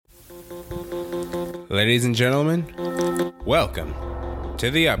Ladies and gentlemen, welcome to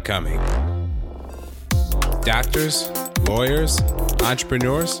the upcoming. Doctors, lawyers,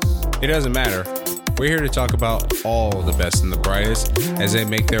 entrepreneurs, it doesn't matter. We're here to talk about all the best and the brightest as they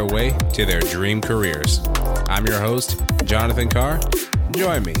make their way to their dream careers. I'm your host, Jonathan Carr.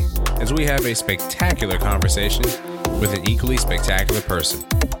 Join me as we have a spectacular conversation with an equally spectacular person.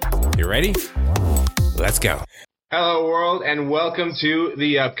 You ready? Let's go. Hello, world, and welcome to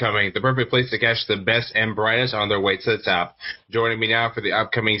The Upcoming, the perfect place to catch the best and brightest on their way to the top. Joining me now for The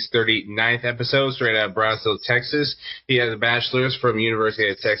Upcoming's 39th episode, straight out of Brownsville, Texas. He has a bachelor's from University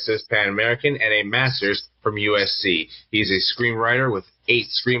of Texas Pan American and a master's from USC. He's a screenwriter with 8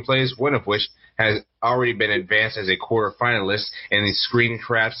 screenplays, one of which has already been advanced as a quarter-finalist in the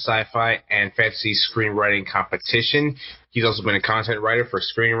ScreenCraft Sci-Fi and Fantasy Screenwriting competition. He's also been a content writer for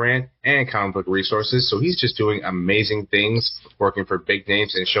Rant and Comic Book Resources, so he's just doing amazing things, working for big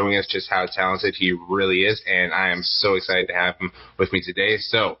names and showing us just how talented he really is, and I am so excited to have him with me today.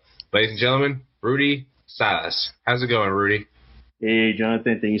 So, ladies and gentlemen, Rudy Salas. How's it going, Rudy? Hey,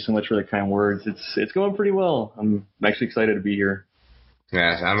 Jonathan, thank you so much for the kind words. It's going pretty well. I'm actually excited to be here.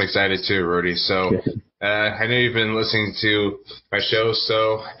 Yeah, I'm excited too, Rudy. So, I know you've been listening to my show,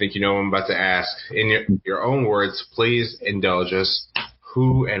 so I think you know what I'm about to ask. In your own words, please indulge us.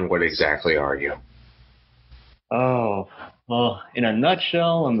 Who and what exactly are you? Oh, well, in a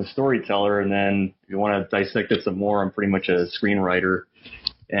nutshell, I'm a storyteller, and then if you want to dissect it some more, I'm pretty much a screenwriter,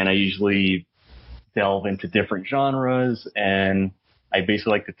 and I usually delve into different genres, and I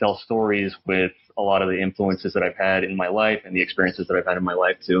basically like to tell stories with a lot of the influences that I've had in my life and the experiences that I've had in my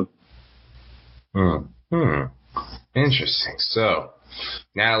life too. Interesting. So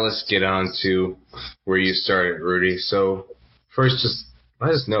now let's get on to where you started, Rudy. So first, just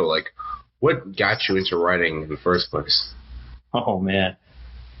let us know, what got you into writing in the first place? Oh, man.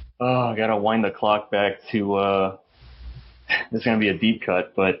 Oh, I got to wind the clock back to, this is going to be a deep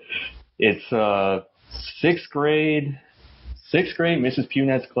cut, but it's sixth grade, Mrs.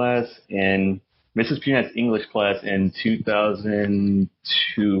 Punet's class, and Mrs. Punet's English class in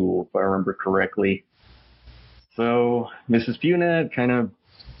 2002, if I remember correctly. So Mrs. Punet kind of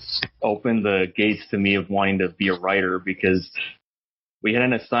opened the gates to me of wanting to be a writer because we had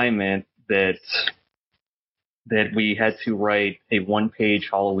an assignment that we had to write a 1-page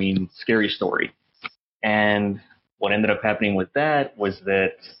Halloween scary story. And what ended up happening with that was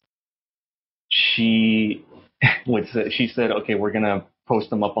that she said, okay, we're going to post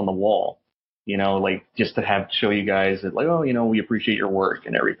them up on the wall, just to show you guys that, we appreciate your work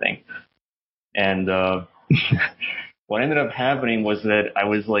and everything. And what ended up happening was that I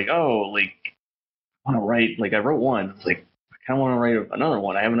was like, I want to write, I wrote one. I was like, I kind of want to write another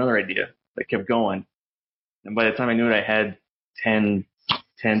one. I have another idea. I kept going. And by the time I knew it, I had 10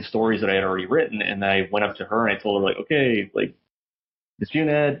 stories that I had already written. And I went up to her and I told her, okay, Miss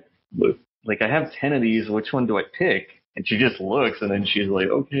Punet, I have 10 of these. Which one do I pick? And she just looks, and then she's like,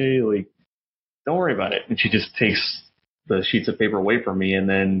 okay, don't worry about it. And she just takes the sheets of paper away from me, and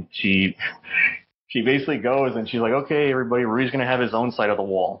then she basically goes, and she's like, okay, everybody, Rudy's going to have his own side of the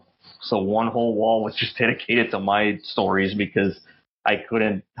wall. So one whole wall was just dedicated to my stories because I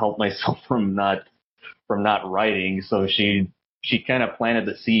couldn't help myself from not writing. So she kind of planted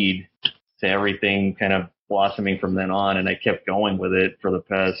the seed to everything kind of blossoming from then on, and I kept going with it for the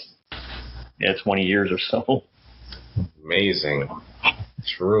past 20 years or so. Amazing.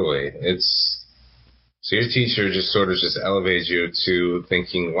 Truly. So your teacher just sort of elevates you to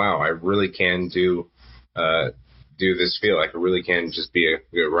thinking, wow, I really can do this field. I really can just be a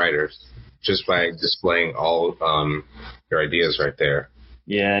good writer just by displaying all your ideas right there.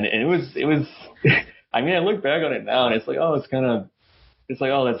 Yeah, and it was I mean, I look back on it now and it's like, oh,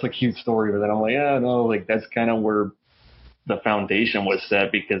 that's a cute story, but then I'm like, yeah, no, that's kind of where the foundation was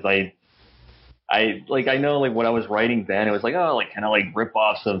set because I know what I was writing then, it was kind of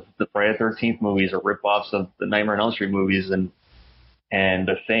rip-offs of the Friday the 13th movies or rip-offs of the Nightmare on Elm Street movies and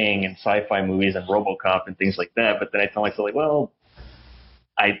The Thing and Sci-Fi movies and RoboCop and things like that. But then I tell myself,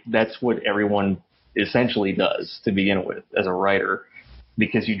 that's what everyone essentially does to begin with as a writer,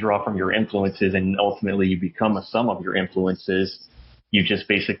 because you draw from your influences and ultimately you become a sum of your influences. You just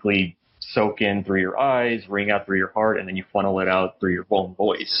basically soak in through your eyes, ring out through your heart, and then you funnel it out through your own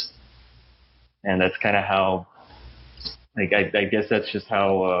voice. And that's kind of how, I guess that's just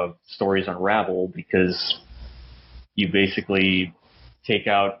how stories unravel, because you basically take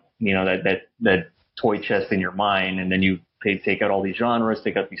out, that toy chest in your mind, and then you take out all these genres,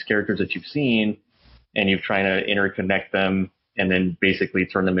 take out these characters that you've seen, and you're trying to interconnect them, and then basically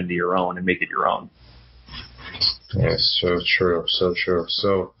turn them into your own and make it your own. Yeah, so true, so true.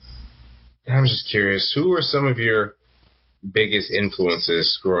 So I'm just curious, who were some of your biggest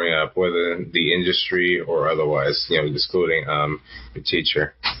influences growing up, whether in the industry or otherwise, excluding your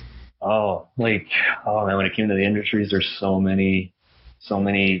teacher? Oh, oh man, when it came to the industries, there's so many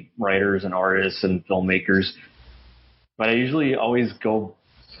writers and artists and filmmakers. But I usually always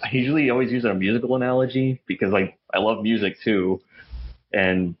use a musical analogy because I love music too.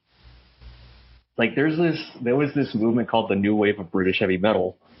 And there was this movement called the new wave of British heavy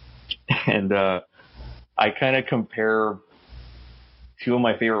metal. And I kind of compare two of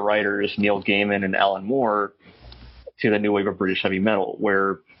my favorite writers, Neil Gaiman and Alan Moore, to the new wave of British heavy metal,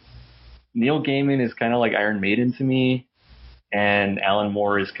 where Neil Gaiman is kind of like Iron Maiden to me, and Alan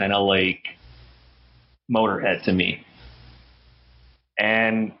Moore is kind of like Motorhead to me.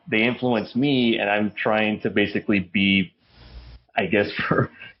 And they influence me, and I'm trying to basically be, I guess,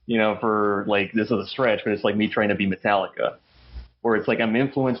 for this is a stretch, but it's like me trying to be Metallica, where it's like I'm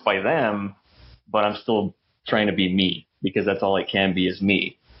influenced by them, but I'm still trying to be me, because that's all I can be is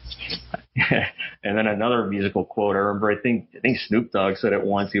me. And then another musical quote, I remember, I think Snoop Dogg said it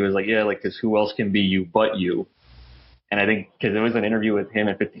once. He was like, yeah, because who else can be you but you? And I think because there was an interview with him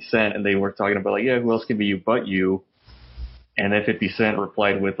and 50 Cent, and they were talking about yeah, who else can be you but you? And then 50 Cent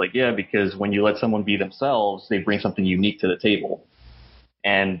replied with yeah, because when you let someone be themselves, they bring something unique to the table.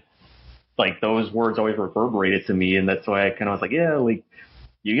 And those words always reverberated to me, and that's why I kind of was like, yeah,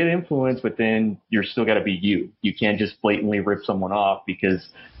 you get influenced, but then you're still got to be you. You can't just blatantly rip someone off, because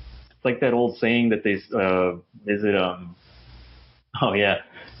it's like that old saying that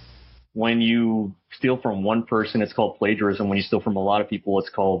when you steal from one person, it's called plagiarism. When you steal from a lot of people, it's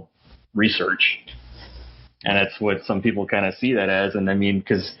called research. And that's what some people kind of see that as. And I mean,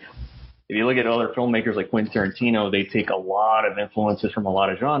 because if you look at other filmmakers like Quentin Tarantino, they take a lot of influences from a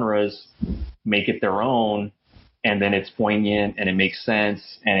lot of genres, make it their own, and then it's poignant and it makes sense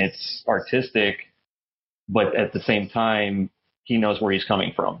and it's artistic, but at the same time, he knows where he's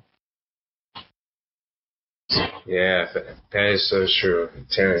coming from. Yeah, that is so true.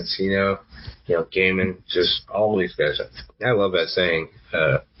 Tarantino, Gaiman, just all these guys. I love that saying.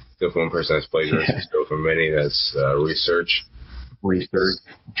 Go from one person that's plagiarism, go from many that's research. Research.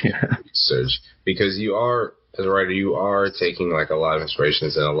 Because you are, as a writer, you are taking a lot of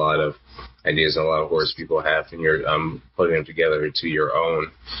inspirations and a lot of ideas and a lot of words people have, and you're putting them together into your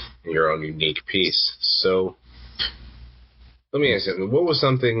own unique piece. So let me ask you, what was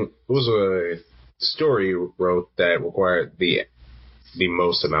a story you wrote that required the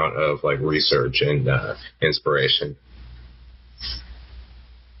most amount of research and inspiration?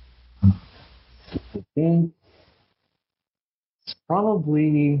 I think it's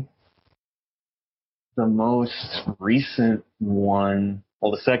probably the most recent one.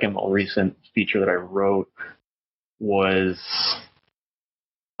 Well, the second most recent feature that I wrote was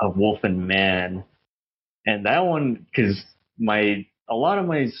Of Wolf and Man. And that one, because a lot of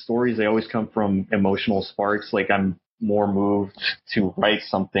my stories, they always come from emotional sparks. I'm more moved to write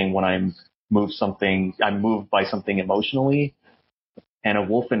something when I'm moved by something emotionally. And A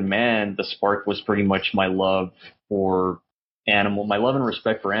Wolf and Man, the spark was pretty much my love and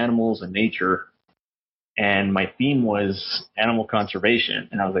respect for animals and nature. And my theme was animal conservation.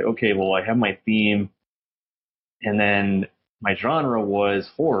 And I was like, okay, well, I have my theme. And then my genre was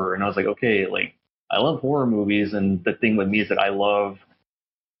horror. And I was like, okay, I love horror movies. And the thing with me is that I love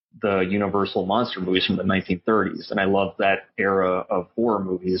the Universal monster movies from the 1930s. And I love that era of horror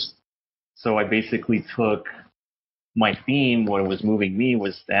movies. So I basically took my theme, what was moving me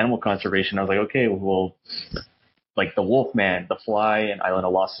was the animal conservation. I was like, okay, well, the Wolfman, The Fly, and Island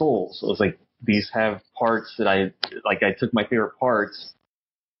of Lost Souls. So it was these have parts that I took my favorite parts,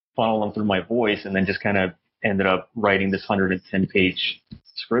 funneled them through my voice, and then just kind of ended up writing this 110-page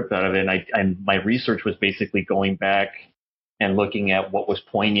script out of it. And my research was basically going back and looking at what was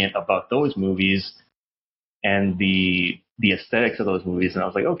poignant about those movies and the aesthetics of those movies. And I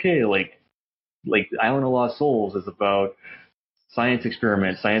was like, okay, Island of Lost Souls is about science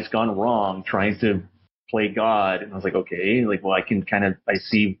experiments, science gone wrong, trying to play God. And I was like, okay, well, I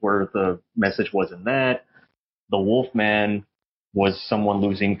see where the message was in that. The Wolfman was someone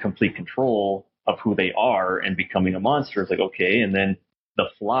losing complete control of who they are and becoming a monster. It's okay. And then The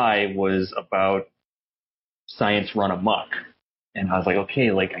Fly was about science run amok. And I was like, okay,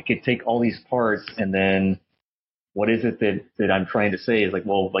 I could take all these parts, and then what is it that I'm trying to say is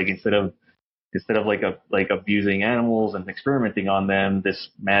instead of abusing animals and experimenting on them, this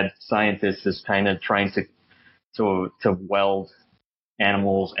mad scientist is kind of trying to weld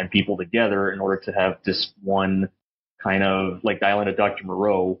animals and people together in order to have this one kind of the island of Dr.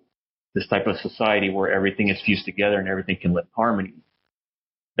 Moreau, this type of society where everything is fused together and everything can live in harmony.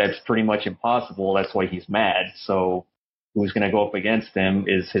 that's pretty much impossible. That's why he's mad. So who's going to go up against him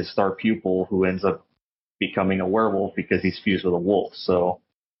is his star pupil, who ends up becoming a werewolf because he's fused with a wolf. So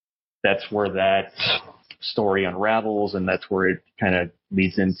that's where that story unravels, and that's where it kind of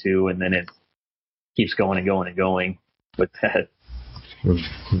leads into, and then it keeps going and going and going with that.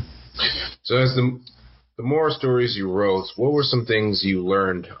 So as the more stories you wrote, what were some things you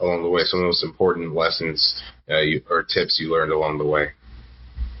learned along the way, some of the most important lessons or tips you learned along the way?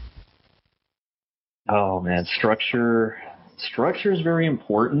 Oh man, structure is very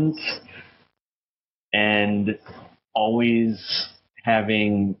important, and always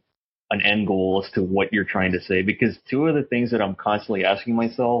having an end goal as to what you're trying to say, because two of the things that I'm constantly asking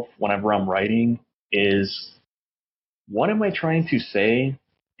myself whenever I'm writing is, what am I trying to say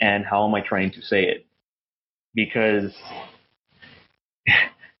and how am I trying to say it? Because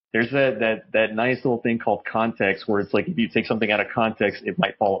there's that nice little thing called context, where it's like if you take something out of context, it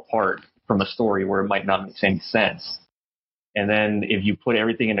might fall apart from a story where it might not make any sense. And then if you put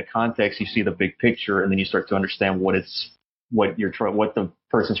everything into context, you see the big picture, and then you start to understand what the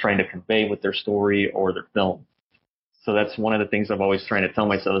person's trying to convey with their story or their film. So that's one of the things I've always trying to tell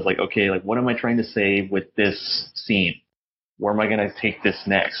myself is like, okay, like what am I trying to say with this scene? Where am I going to take this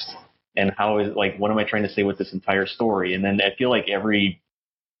next? And what am I trying to say with this entire story? And then I feel like every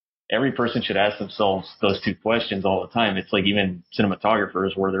person should ask themselves those two questions all the time. It's like even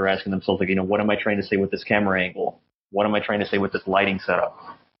cinematographers, where they're asking themselves, like, what am I trying to say with this camera angle? What am I trying to say with this lighting setup?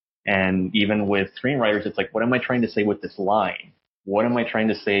 And even with screenwriters, it's like, what am I trying to say with this line? What am I trying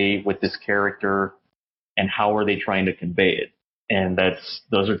to say with this character? And how are they trying to convey it? And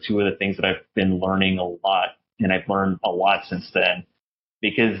those are two of the things that I've been learning a lot. And I've learned a lot since then,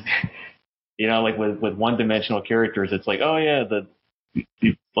 because, like with one-dimensional characters, it's like, oh yeah, the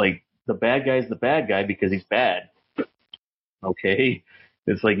bad guy's the bad guy because he's bad. Okay.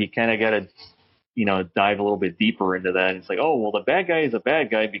 It's like, you kind of got to, dive a little bit deeper into that. It's like, oh, well, the bad guy is a bad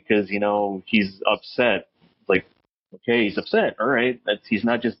guy because, he's upset. It's like, okay, he's upset. All right. He's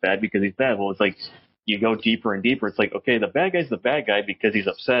not just bad because he's bad. Well, it's like, you go deeper and deeper. It's like, okay, the bad guy's the bad guy because he's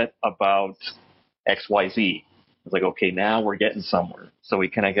upset about XYZ. It's like, okay, now we're getting somewhere. So we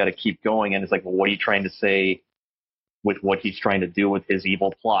kind of got to keep going. And it's like, well, what are you trying to say with what he's trying to do with his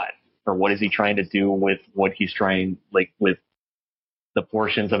evil plot? Or what is he trying to do with what he's trying, like with the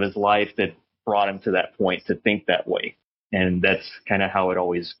portions of his life that brought him to that point to think that way? And that's kind of how it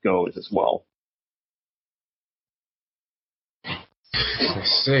always goes as well. I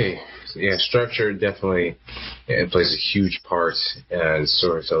see. Yeah, structure definitely plays a huge part in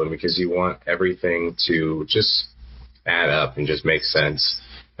storytelling, because you want everything to just add up and just make sense,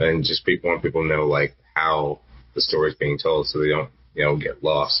 and just want people to know like how the story is being told, so they don't get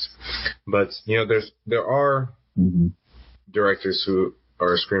lost. But there are directors who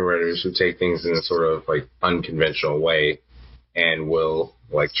are screenwriters who take things in a sort of like unconventional way, and will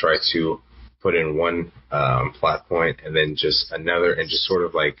like try to put in one plot point and then just another, and just sort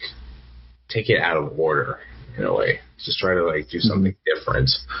of like take it out of order in a way. Just try to like do something different.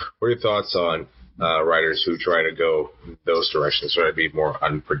 What are your thoughts on writers who try to go those directions, try to be more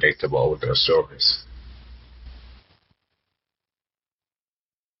unpredictable with their stories?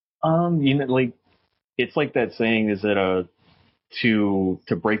 Like, it's like that saying is that to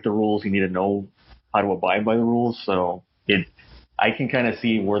break the rules, you need to know how to abide by the rules. So I can kind of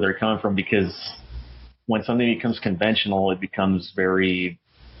see where they're coming from, because when something becomes conventional, it becomes very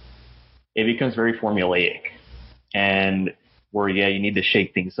formulaic, and where, you need to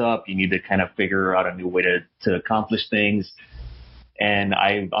shake things up. You need to kind of figure out a new way to accomplish things. And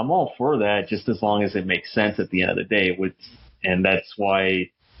I'm all for that, just as long as it makes sense at the end of the day. And that's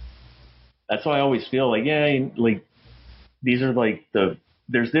why I always feel like, like these are like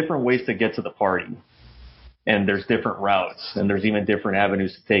there's different ways to get to the party, and there's different routes, and there's even different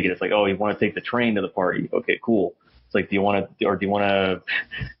avenues to take it. It's like, oh, you want to take the train to the party? Okay, cool. It's like, do you want to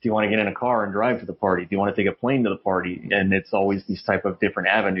get in a car and drive to the party? Do you want to take a plane to the party? And it's always these type of different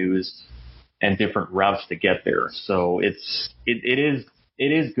avenues and different routes to get there. So it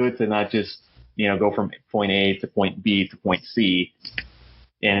is good to not just, go from point A to point B to point C.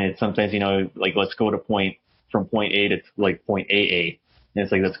 And sometimes, like, let's go from point A to like point AA. And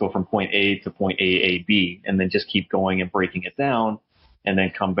it's like, let's go from point A to point AAB, and then just keep going and breaking it down, and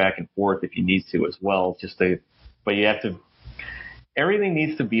then come back and forth if you need to as well. But you have to, everything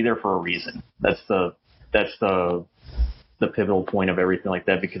needs to be there for a reason. That's the pivotal point of everything like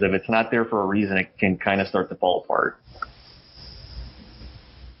that, because if it's not there for a reason, it can kind of start to fall apart.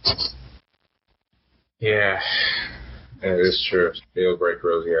 Yeah, it is true. Deal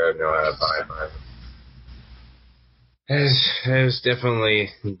breakers, you know how to buy them. There's definitely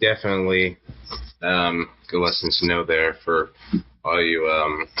good lessons to know there for all you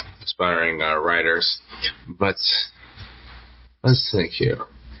aspiring writers. But let's think here.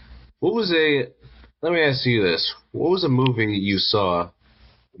 Let me ask you this. What was a movie you saw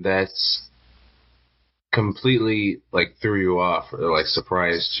that's completely like threw you off or like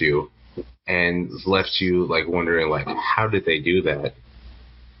surprised you and left you like wondering like how did they do that?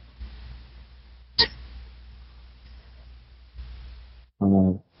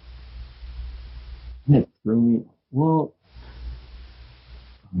 It threw me. Well,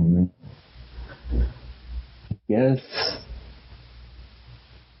 I guess.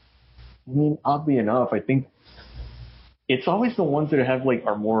 I mean, oddly enough, I think it's always the ones that have like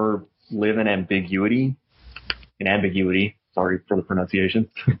are more live in ambiguity. Sorry for the pronunciation.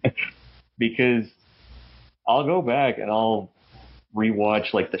 Because I'll go back and I'll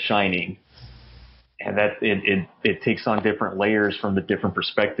rewatch like The Shining, and that it takes on different layers from the different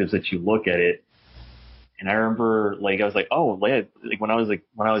perspectives that you look at it. And I remember like I was like, oh, like when I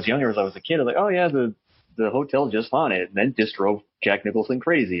was younger, as I was a kid, I was like, oh yeah, the hotel just haunted, and then it just drove Jack Nicholson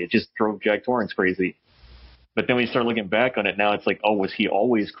crazy. It just drove Jack Torrance crazy. But then when you start looking back on it now, it's like, oh, was he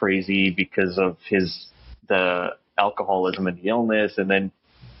always crazy because of the alcoholism and the illness? And then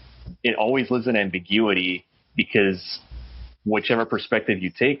it always lives in ambiguity because whichever perspective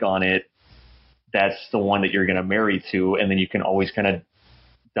you take on it, that's the one that you're going to marry to. And then you can always kind of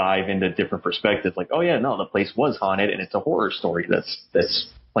dive into different perspectives. Like, oh yeah, no, the place was haunted and it's a horror story.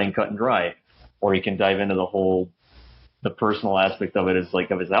 That's plain cut and dry. Or you can dive into the personal aspect of it is like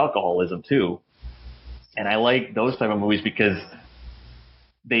of his alcoholism too. And I like those type of movies because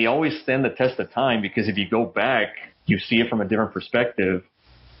they always stand the test of time, because if you go back, you see it from a different perspective,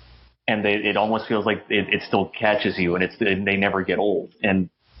 and it almost feels like it still catches you, and they never get old. And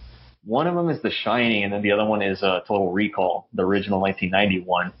one of them is The Shining, and then the other one is Total Recall, the original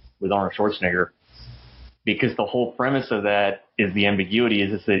 1991 with Arnold Schwarzenegger. Because the whole premise of that is the ambiguity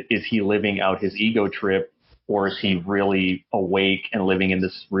is he living out his ego trip, or is he really awake and living in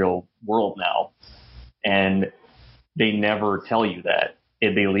this real world now? And they never tell you that.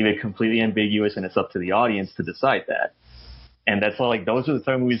 They leave it completely ambiguous, and it's up to the audience to decide that. And that's why, like, those are the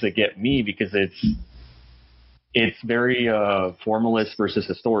type of movies that get me, because it's very formalist versus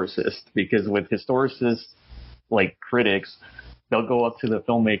historicist. Because with historicists, like critics, they'll go up to the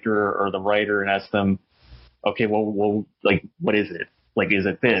filmmaker or the writer and ask them, okay, well, like, what is it? Like, is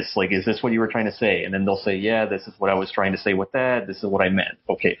it this? Like, is this what you were trying to say? And then they'll say, yeah, this is what I was trying to say with that. This is what I meant.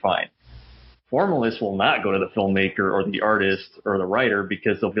 Okay, fine. Formalists will not go to the filmmaker or the artist or the writer,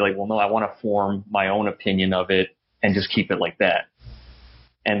 because they'll be like, well, no, I want to form my own opinion of it and just keep it like that.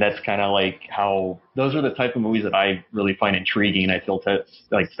 And that's kind of like how those are the type of movies that I really find intriguing. I feel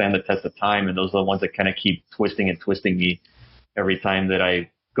like stand the test of time. And those are the ones that kind of keep twisting me every time that I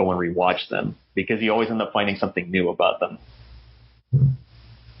go and rewatch them, because you always end up finding something new about them.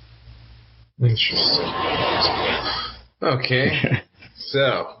 Interesting. Okay.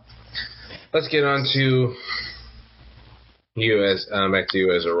 So let's get on to you as back to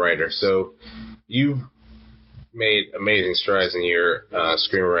you as a writer. So you've made amazing strides in your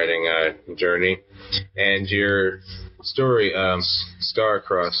screenwriting journey, and your story,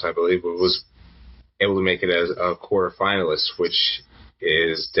 Starcross, I believe, was able to make it as a quarter-finalist, which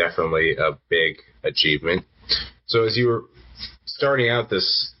is definitely a big achievement. So as you were starting out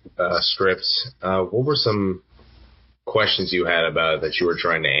this script, what were some questions you had about it that you were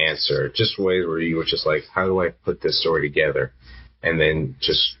trying to answer? Just ways where you were just like, how do I put this story together? And then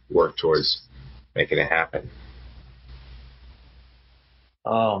just work towards making it happen.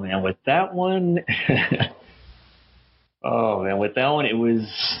 Oh man, with that one,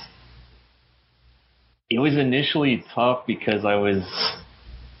 it was initially tough because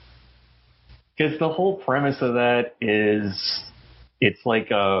because the whole premise of that is it's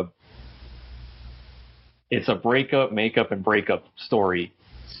a breakup, makeup, and breakup story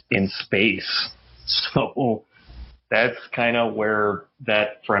in space. So that's kind of where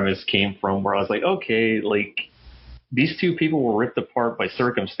that premise came from, where I was like, okay, like these two people were ripped apart by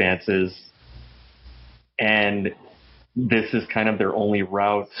circumstances, and this is kind of their only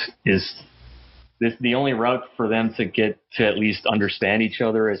route. The only route for them to get to at least understand each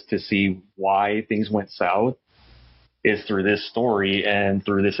other, is to see why things went south, is through this story and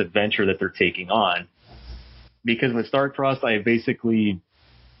through this adventure that they're taking on. Because with Starcross, I basically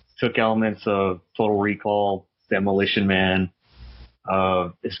took elements of Total Recall, Demolition Man,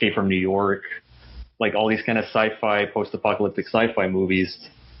 Escape from New York, like all these kind of sci-fi, post-apocalyptic sci-fi movies,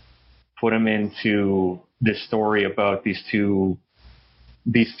 put them into this story about these two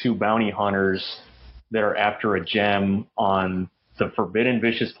bounty hunters that are after a gem on the forbidden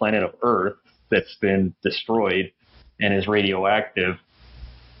vicious planet of Earth that's been destroyed and is radioactive.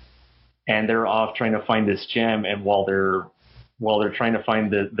 And they're off trying to find this gem. And while they're trying to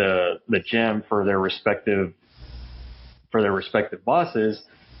find the gem for their respective bosses,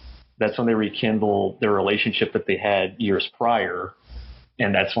 that's when they rekindle their relationship that they had years prior.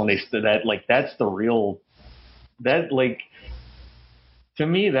 And that's when that's the real, to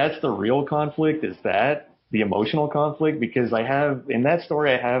me, that's the real conflict, is that the emotional conflict, because in that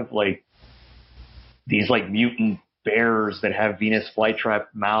story, I have like these like mutant bears that have Venus flytrap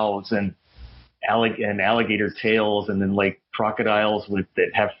mouths and alligator tails, and then like crocodiles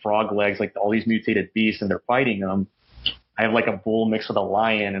that have frog legs, like all these mutated beasts, and they're fighting them. I have like a bull mixed with a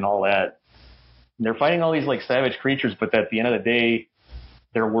lion and all that. And they're fighting all these like savage creatures, but at the end of the day,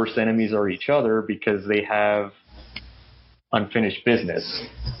 their worst enemies are each other because they have unfinished business.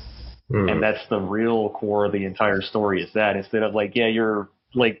 And that's the real core of the entire story, is that instead of like, yeah, you're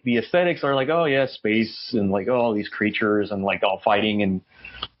like, the aesthetics are like, oh yeah, space and like, oh, all these creatures and like all fighting and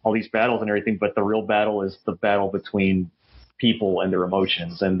all these battles and everything. But the real battle is the battle between people and their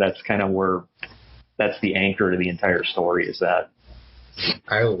emotions. And that's kind of that's the anchor to the entire story, is that.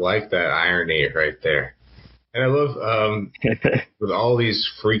 I like that irony right there. And I love, with all these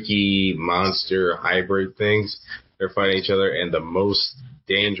freaky monster hybrid things, they're fighting each other, and the most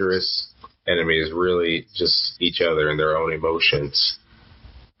dangerous enemy is really just each other and their own emotions.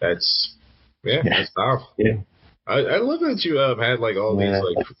 That's powerful. Yeah. I love that you had like all these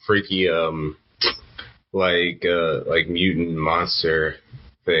like freaky like mutant monster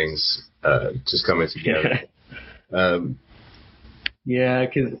things just coming together. Yeah,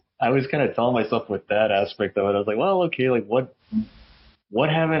 because I was kind of telling myself with that aspect of it, I was like, well, okay, like what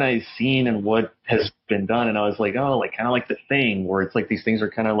haven't I seen and what has been done? And I was like, oh, like kind of like The Thing, where it's like these things are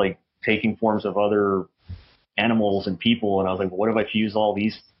kind of like taking forms of other animals and people. And I was like, well, what if I fuse all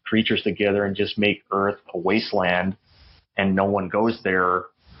these creatures together and just make Earth a wasteland and no one goes there?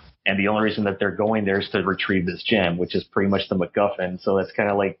 And the only reason that they're going there is to retrieve this gem, which is pretty much the MacGuffin. So that's kind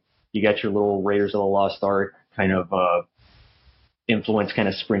of like, you got your little Raiders of the Lost Ark kind of influence kind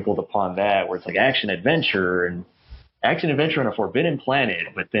of sprinkled upon that, where it's like action adventure on a forbidden planet.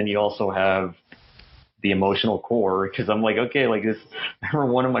 But then you also have the emotional core, because I'm like, okay, like this, I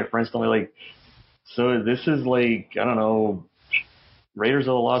remember one of my friends told me like, so this is like, I don't know, Raiders of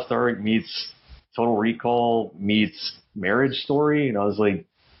the Lost Ark meets Total Recall meets Marriage Story. And I was like,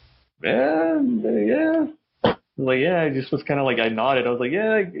 yeah. Like, yeah, I just was kind of like, I nodded. I was like,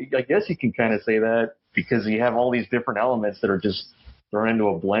 yeah, I guess you can kind of say that, because you have all these different elements that are just thrown into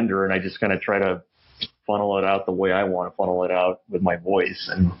a blender, and I just kind of try to funnel it out the way I want to funnel it out with my voice.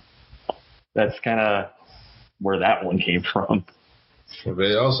 And that's kind of where that one came from. But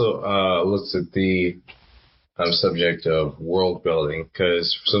it also looks at the subject of world building,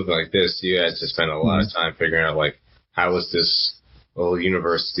 because for something like this, you had to spend a lot of time figuring out, like, how is this little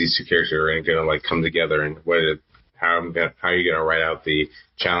universe, these two characters are going to like come together, and how are you going to write out the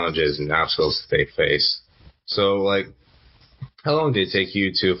challenges and obstacles that they face. So, like, how long did it take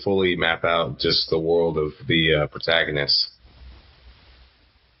you to fully map out just the world of the protagonist?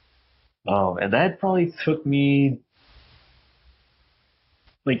 Oh, and that probably took me,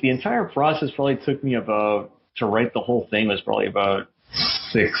 like, the entire process probably took me to write the whole thing was probably about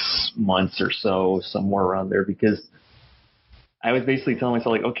 6 months or so, somewhere around there, because I was basically telling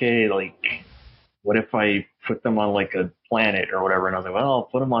myself, like, okay, like, what if I put them on like a planet or whatever? And I was like, well, I'll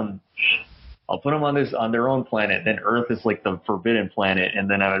put them on their own planet. Then Earth is like the forbidden planet. And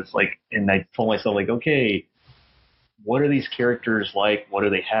then I was like, and I told myself, like, okay, what are these characters like? What do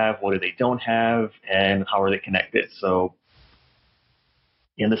they have? What do they don't have? And how are they connected? So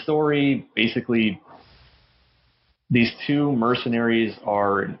in the story, basically, these two mercenaries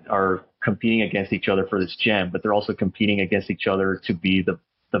are competing against each other for this gem, but they're also competing against each other to be the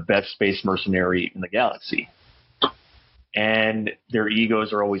best space mercenary in the galaxy. And their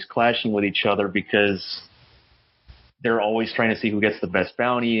egos are always clashing with each other, because they're always trying to see who gets the best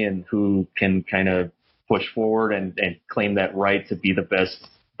bounty and who can kind of push forward and claim that right to be the best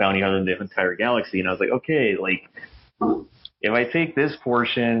bounty hunter in the entire galaxy. And I was like, okay, like, if I take this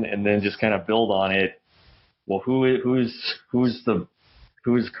portion and then just kind of build on it, well, who's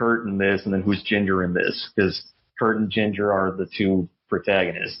Kurt in this, and then who's Ginger in this? Because Kurt and Ginger are the two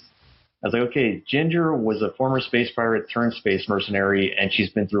protagonists. I was like, okay, Ginger was a former space pirate turned space mercenary, and she's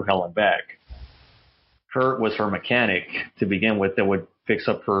been through hell and back. Kurt was her mechanic to begin with, that would fix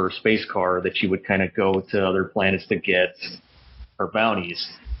up her space car that she would kind of go to other planets to get her bounties.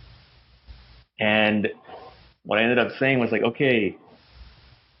 And what I ended up saying was like, okay,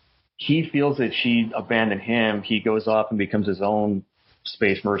 he feels that she abandoned him. He goes off and becomes his own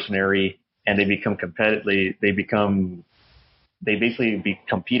space mercenary, and they become competitive. They basically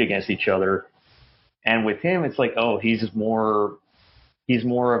compete against each other. And with him, it's like, oh, he's more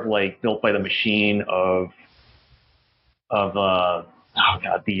of like Built by the Machine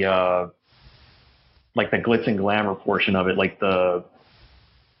like the glitz and glamour portion of it, like the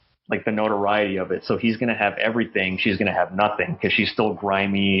notoriety of it. So he's going to have everything. She's going to have nothing because she's still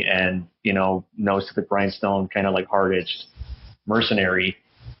grimy and, nose to the grindstone, kind of like hard-edged mercenary.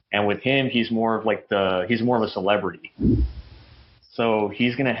 And with him, he's more of a celebrity. So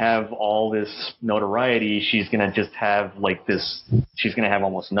he's going to have all this notoriety. She's going to just have she's going to have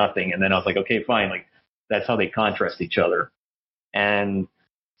almost nothing. And then I was like, okay, fine. Like, that's how they contrast each other. And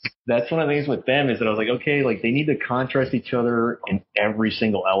that's one of the things with them is that I was like, okay, like they need to contrast each other in every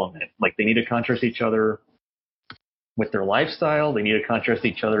single element. Like they need to contrast each other with their lifestyle. They need to contrast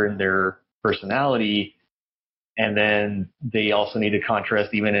each other in their personality. And then they also need to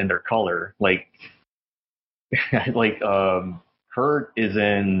contrast even in their color. Kurt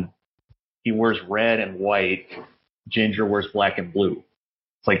he wears red and white. Ginger wears black and blue.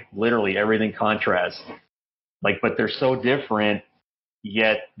 It's like literally everything contrasts. But they're so different.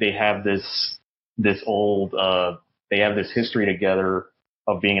 Yet they have this history together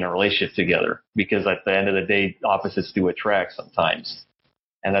of being in a relationship together, because at the end of the day, opposites do attract sometimes.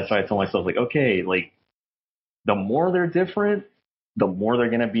 And that's why I told myself, like, okay, like the more they're different, the more they're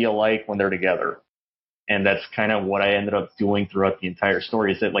going to be alike when they're together. And that's kind of what I ended up doing throughout the entire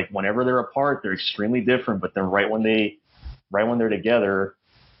story, is that like whenever they're apart, they're extremely different, but then right when they're together,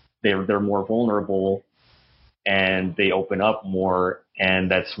 they're more vulnerable and they open up more.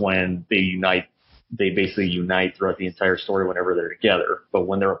 And that's when they unite. They basically unite throughout the entire story whenever they're together. But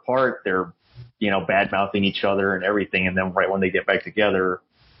when they're apart, they're, bad mouthing each other and everything. And then right when they get back together,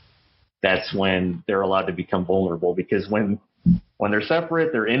 that's when they're allowed to become vulnerable, because when they're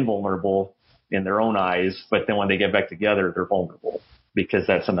separate, they're invulnerable in their own eyes. But then when they get back together, they're vulnerable, because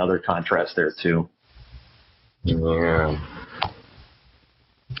that's another contrast there too. Yeah.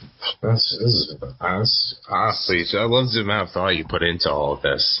 This is honestly, so I love the amount of thought you put into all of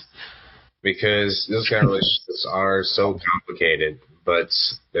this, because those kind of relationships are so complicated, but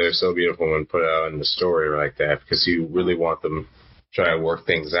they're so beautiful when put out in the story like that, because you really want them to try to work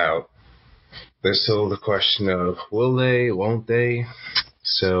things out. There's still the question of will they, won't they?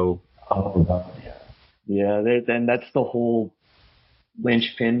 So, oh god, yeah. Then that's the whole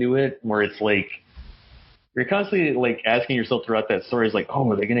linchpin to it, where it's like, you're constantly like asking yourself throughout that story, is like, oh,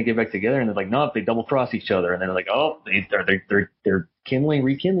 are they going to get back together? And they're like, no, they double cross each other. And then they're like, oh, they're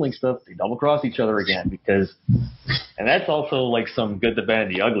rekindling stuff. They double cross each other again, and that's also like some good, the bad,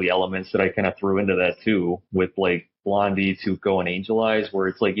 and the ugly elements that I kind of threw into that too, with like Blondie, Tuco, and Angel Eyes, where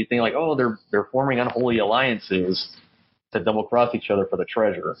it's like, you think like, oh, they're forming unholy alliances to double cross each other for the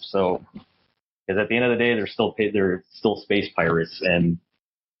treasure. So, because at the end of the day, they're still space pirates. And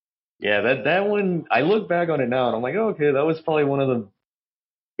yeah, that one, I look back on it now and I'm like, oh, okay, that was probably one of the,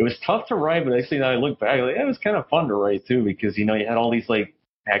 it was tough to write, but actually now I look back, like, yeah, it was kind of fun to write too, because, you had all these like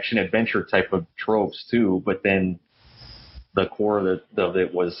action adventure type of tropes too, but then the core of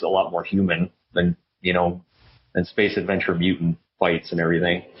it was a lot more human than space adventure mutant fights and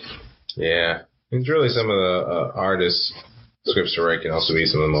everything. Yeah. It's really some of the hardest scripts to write can also be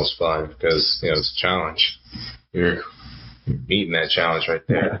some of the most fun, because, it's a challenge. You're meeting that challenge right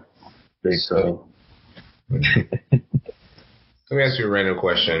there. So. Let me ask you a random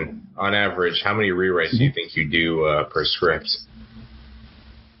question. On average, how many rewrites do you think you do per script?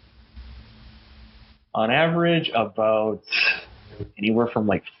 On average, about anywhere from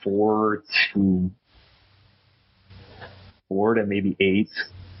like 4 to maybe 8.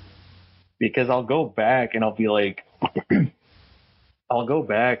 Because I'll go back and I'll be like, I'll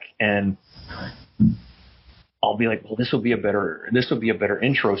be like, well, this would be a better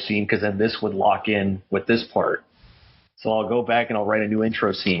intro scene, because then this would lock in with this part. So I'll go back and I'll write a new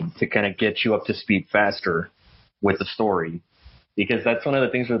intro scene to kind of get you up to speed faster with the story, because that's one of the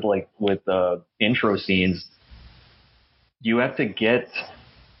things with intro scenes. You have to get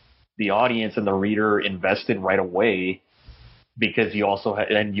the audience and the reader invested right away, because you also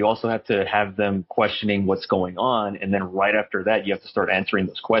have to have them questioning what's going on, and then right after that you have to start answering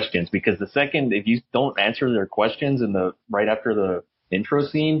those questions, because the second, if you don't answer their questions right after the intro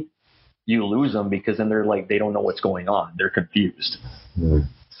scene, you lose them, because then they're like, they don't know what's going on, they're confused.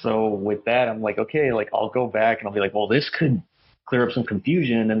 So with that, I'm like, okay, like I'll go back and I'll be like, well, this could clear up some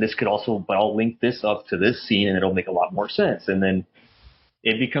confusion, and this could also, but I'll link this up to this scene and it'll make a lot more sense. And then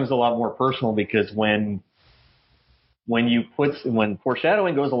it becomes a lot more personal, because when when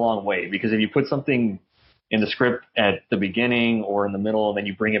foreshadowing goes a long way, because if you put something in the script at the beginning or in the middle, and then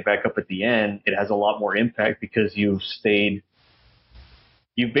you bring it back up at the end, it has a lot more impact because you've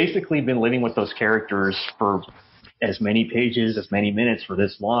basically been living with those characters for as many pages, as many minutes for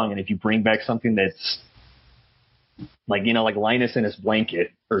this long. And if you bring back something that's like, like Linus in his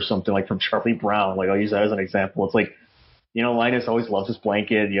blanket or something like from Charlie Brown, like I'll use that as an example. It's like, Linus always loves his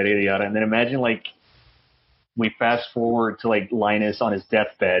blanket, yada, yada, yada. And then imagine like we fast forward to like Linus on his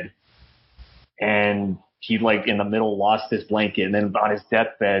deathbed, and he like in the middle lost his blanket, and then on his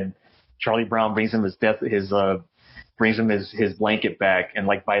deathbed, Charlie Brown brings him his blanket back. And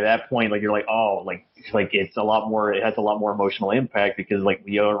like by that point, like you're like, oh, like it's a lot more, it has a lot more emotional impact because like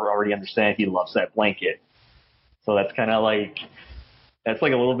we already understand he loves that blanket. So that's kind of like, that's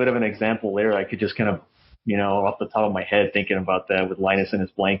like a little bit of an example there. I could just kind of, off the top of my head thinking about that with Linus in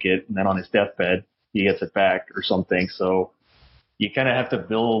his blanket, and then on his deathbed, he gets it back or something. So you kind of have to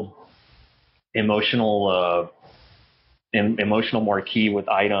build emotional marquee with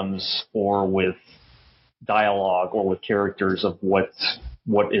items or with dialogue or with characters of what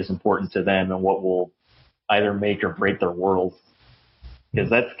is important to them and what will either make or break their world. Because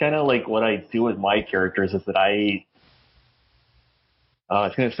that's kind of like what I do with my characters, is that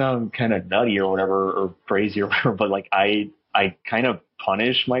it's going to sound kind of nutty or whatever, or crazy or whatever, but like I kind of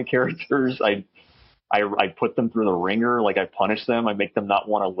punish my characters. I put them through the ringer. Like I punish them. I make them not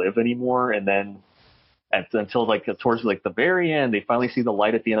want to live anymore. And then until like towards like the very end, they finally see the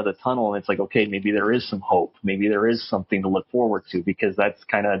light at the end of the tunnel. And it's like, okay, maybe there is some hope. Maybe there is something to look forward to, because that's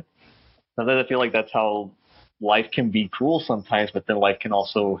kind of, sometimes I feel like that's how life can be cruel sometimes, but then life can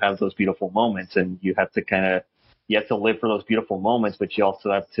also have those beautiful moments, and you have to live for those beautiful moments, but you also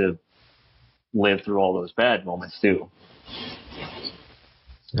have to live through all those bad moments too.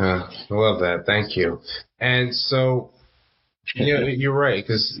 I love that. Thank you. And so, you're right,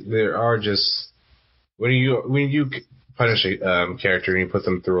 because there are just, when you punish a character and you put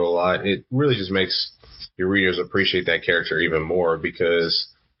them through a lot, it really just makes your readers appreciate that character even more, because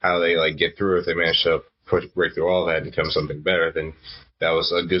how they like get through it, if they manage to break through all that and become something better, then that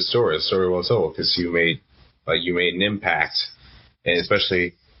was a good story, a story well told, because you made an impact, and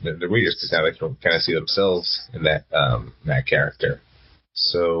especially the readers, because now they can kind of see themselves in that character.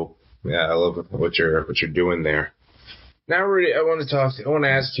 So yeah, I love what you're doing there. Now, Rudy, I want to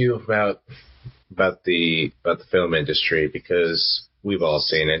ask you about the film industry, because we've all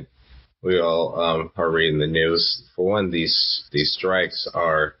seen it. We all are reading the news. For one, these strikes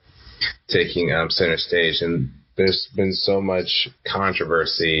are taking center stage, and there's been so much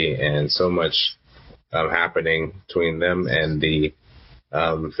controversy and so much happening between them and the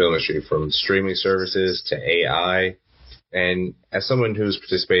film industry, from streaming services to AI. And as someone who's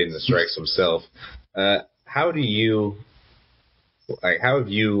participated in the strikes himself, how have you,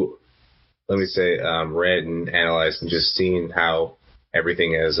 let me say, read and analyzed and just seen how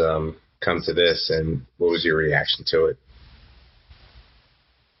everything has come to this, and what was your reaction to it?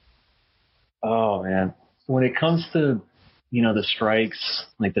 Oh man, when it comes to the strikes,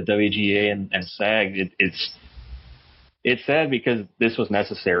 like the WGA and SAG, it's sad, because this was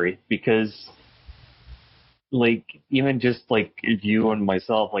necessary. Because like even just like you and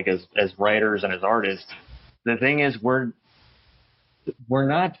myself, like as writers and as artists, the thing is we're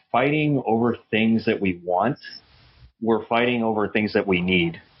not fighting over things that we want. We're fighting over things that we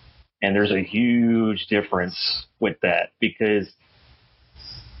need. And there's a huge difference with that, because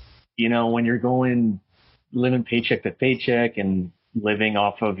when you're living paycheck to paycheck and living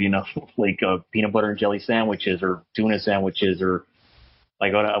off of, like peanut butter and jelly sandwiches or tuna sandwiches, or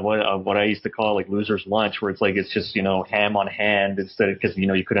like what I used to call like loser's lunch, where it's like, it's just, ham on hand instead of, because,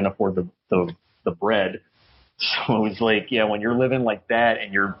 you couldn't afford the bread. So it's like, yeah, when you're living like that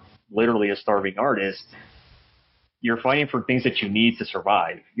and you're literally a starving artist, you're fighting for things that you need to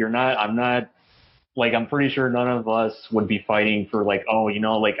survive. I'm pretty sure none of us would be fighting for like, oh,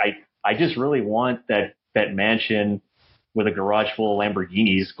 like I just really want that mansion with a garage full of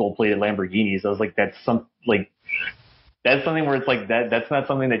Lamborghinis, gold-plated Lamborghinis. I was like, that's something where it's like that's not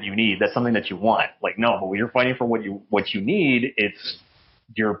something that you need. That's something that you want. Like, no, but when you're fighting for what you need, it's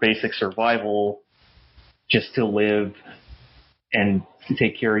your basic survival, just to live and to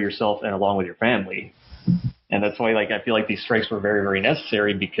take care of yourself and along with your family. And that's why, like, I feel like these strikes were very, very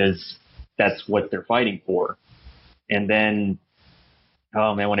necessary, because that's what they're fighting for. And then,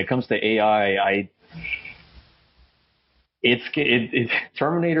 oh man, when it comes to AI,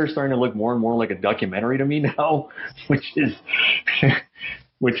 Terminator is starting to look more and more like a documentary to me now, which is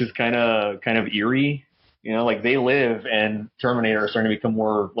kind of eerie. Like They Live and Terminator are starting to become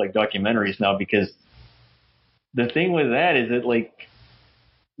more like documentaries now, because the thing with that is that, like,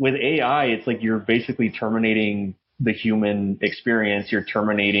 with AI, it's like you're basically terminating the human experience. You're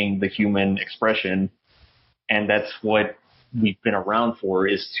terminating the human expression. And that's what we've been around for,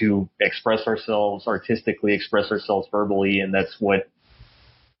 is to express ourselves artistically, express ourselves verbally. And that's what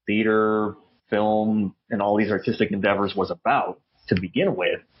theater, film, and all these artistic endeavors was about to begin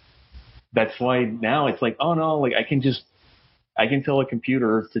with. That's why now it's like, oh no, like I can tell a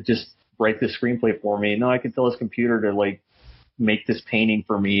computer to just write this screenplay for me. No, I can tell this computer to like make this painting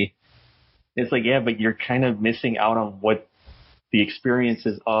for me. It's like, yeah, but you're kind of missing out on what the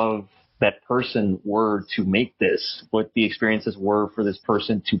experiences of that person were to make this, what the experiences were for this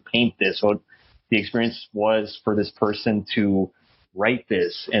person to paint this, what the experience was for this person to write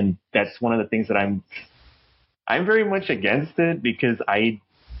this. And that's one of the things that I'm very much against it, because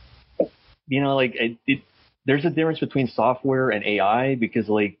there's a difference between software and AI, because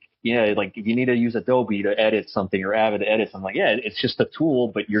like, yeah, like if you need to use Adobe to edit something or Avid to edit something, like, yeah, it's just a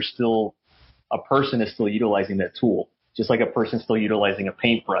tool, but a person is still utilizing that tool, just like a person still utilizing a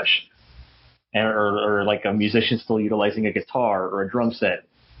paintbrush, or like a musician still utilizing a guitar or a drum set.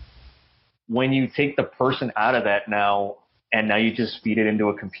 When you take the person out of that now, and now you just feed it into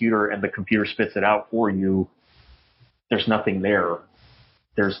a computer and the computer spits it out for you, there's nothing there.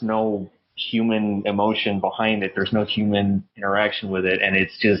 There's no human emotion behind it. There's no human interaction with it. And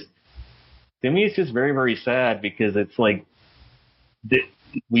it's just, to me, it's just very, very sad, because it's like,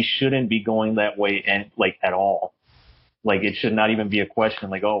 we shouldn't be going that way, and like at all. Like, it should not even be a question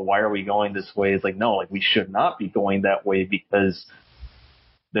like, oh, why are we going this way? It's like, no, like we should not be going that way, because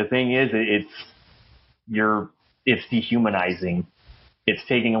the thing is, it's dehumanizing. It's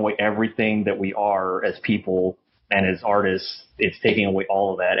taking away everything that we are as people and as artists. It's taking away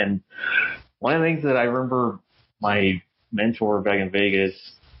all of that. And one of the things that I remember my mentor back in Vegas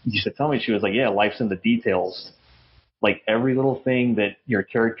used to tell me, she was like, yeah, life's in the details. Like, every little thing that your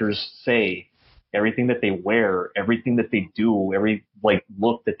characters say, everything that they wear, everything that they do, every like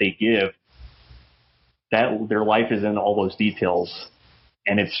look that they give, that their life is in all those details.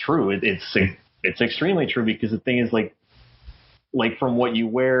 And it's true. It's extremely true, because the thing is, like from what you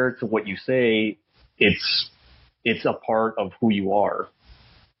wear to what you say, it's a part of who you are.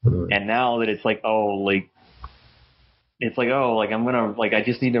 Mm-hmm. And now that it's like, I'm gonna, like, I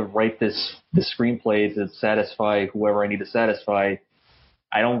just need to write this screenplay to satisfy whoever I need to satisfy.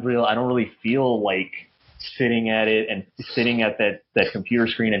 I don't really feel like sitting at it and sitting at that computer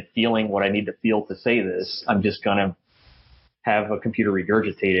screen and feeling what I need to feel to say this. I'm just gonna have a computer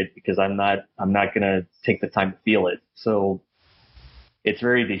regurgitate it, because I'm not gonna take the time to feel it. So it's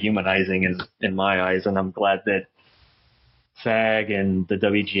very dehumanizing in my eyes, and I'm glad that SAG and the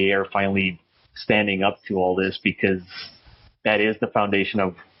WGA are finally standing up to all this, because that is the foundation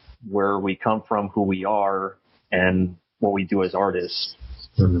of where we come from, who we are, and what we do as artists.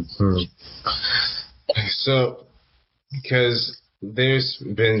 Mm-hmm. So, because there's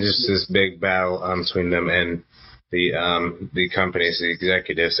been just this big battle between them and the companies, the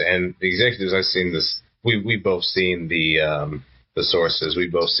executives, and the executives. I've seen this. We both seen the sources. We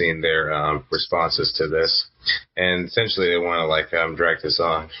both seen their responses to this, and essentially they want to drag this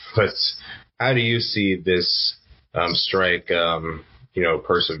on. But how do you see this strike,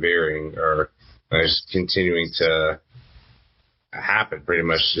 persevering or just continuing to happen? Pretty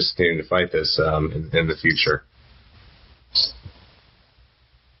much just continuing to fight this in the future.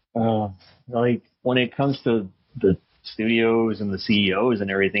 Like, when it comes to the studios and the CEOs and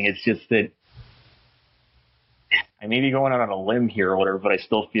everything, it's just that I may be going out on a limb here or whatever, but I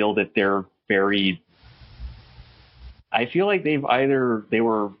still feel that they're I feel like they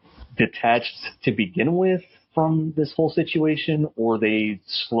were detached to begin with from this whole situation, or they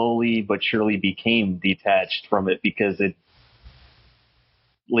slowly but surely became detached from it, because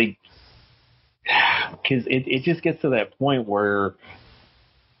it just gets to that point where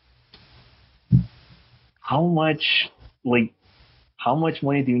how much money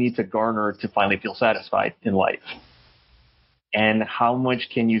do you need to garner to finally feel satisfied in life? And how much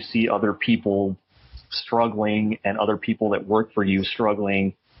can you see other people struggling and other people that work for you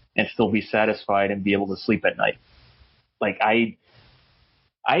struggling and still be satisfied and be able to sleep at night? Like, I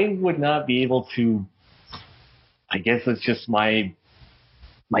would not be able to, I guess it's just my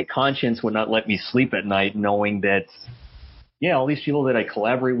conscience would not let me sleep at night knowing that, yeah, all these people that I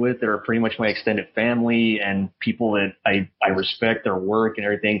collaborate with that are pretty much my extended family and people that I respect their work and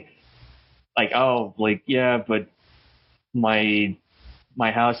everything, like, oh, like, yeah, but my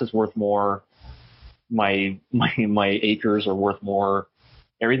house is worth more. My acres are worth more.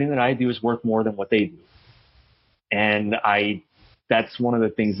 Everything that I do is worth more than what they do. And that's one of the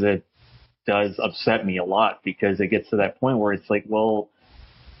things that does upset me a lot, because it gets to that point where it's like, well,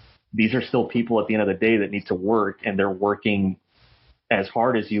 these are still people at the end of the day that need to work, and they're working as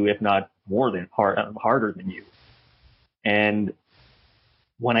hard as you, if not more than harder than you. And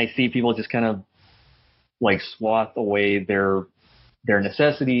when I see people just kind of like swath away their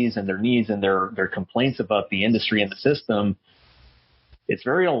necessities and their needs and their complaints about the industry and the system, it's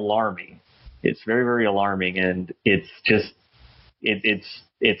very alarming. It's very, very alarming. And it's just, it's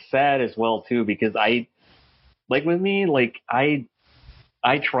sad as well too, because I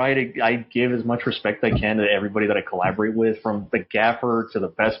give as much respect I can to everybody that I collaborate with, from the gaffer to the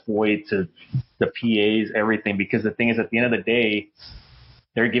best boy to the PAs, everything. Because the thing is, at the end of the day,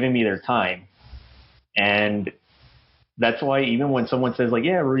 they're giving me their time. And that's why even when someone says like,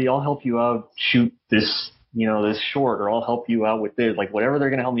 yeah, Rudy, I'll help you out, shoot this, this short, or I'll help you out with this, like whatever they're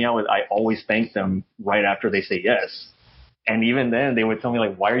going to help me out with, I always thank them right after they say yes. And even then they would tell me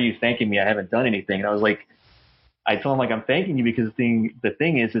like, why are you thanking me? I haven't done anything. And I was like, I told them like, I'm thanking you because the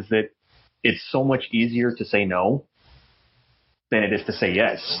thing is that it's so much easier to say no than it is to say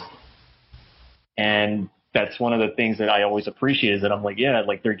yes. And that's one of the things that I always appreciate, is that I'm like, yeah,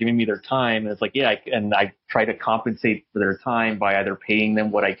 like they're giving me their time. And it's like, yeah, and I try to compensate for their time by either paying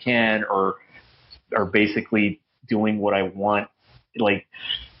them what I can, or basically doing what I want, like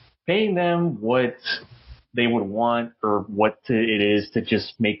paying them what they would want, or what it is to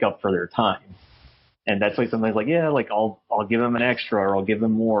just make up for their time. And that's like sometimes like, yeah, like I'll give them an extra, or I'll give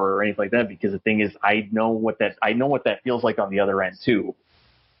them more, or anything like that. Because the thing is, I know what that feels like on the other end too,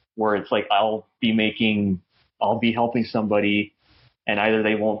 where it's like I'll be helping somebody, and either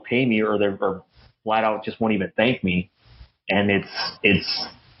they won't pay me, or they're flat out just won't even thank me. And it's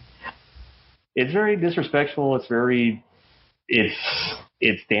very disrespectful. It's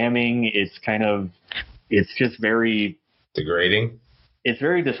damning. It's just very degrading. It's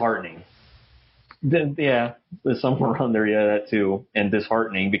very disheartening. Yeah, there's somewhere around there. Yeah, that too. And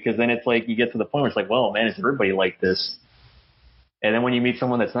disheartening, because then it's like you get to the point where it's like, well, man, is everybody like this? And then when you meet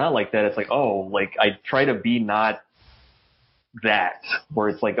someone that's not like that, it's like, oh, like I try to be not that, where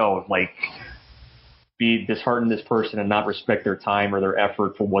it's like, oh, like be dishearten this person and not respect their time or their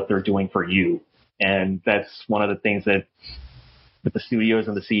effort for what they're doing for you. And that's one of the things that with the studios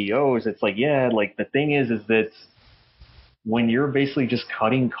and the CEOs, it's like, yeah, like the thing is that when you're basically just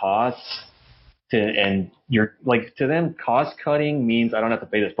cutting costs and you're like, to them, cost cutting means I don't have to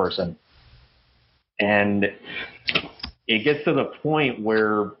pay this person. And it gets to the point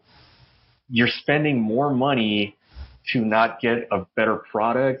where you're spending more money to not get a better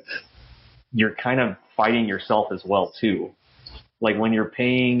product. You're kind of fighting yourself as well too. Like when you're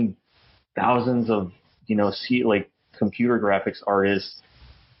paying thousands of, computer graphics artists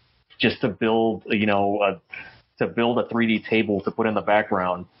just to build, to build a 3D table to put in the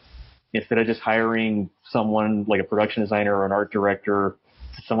background, instead of just hiring someone like a production designer or an art director,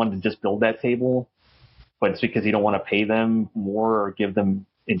 someone to just build that table. But it's because you don't want to pay them more, or give them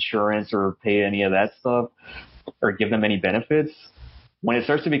insurance, or pay any of that stuff, or give them any benefits. When it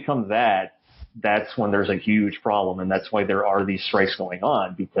starts to become that, that's when there's a huge problem. And that's why there are these strikes going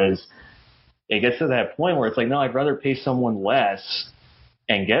on, because it gets to that point where it's like, no, I'd rather pay someone less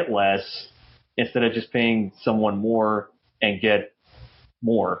and get less, instead of just paying someone more and get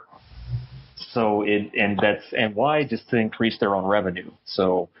more. So and why? Just to increase their own revenue.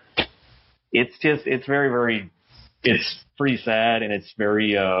 So it's very, very, it's pretty sad, and it's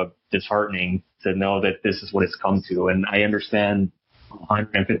very disheartening to know that this is what it's come to. And I understand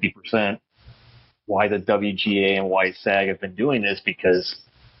 150% why the WGA and why SAG have been doing this, because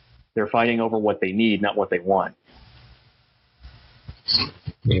they're fighting over what they need, not what they want.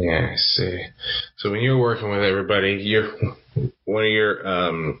 Yeah, I see. So when you're working with everybody, one of your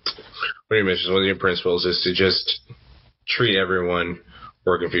missions, one of your principles is to just treat everyone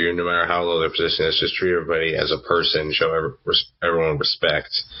working for you, no matter how low their position is, just treat everybody as a person, show everyone respect,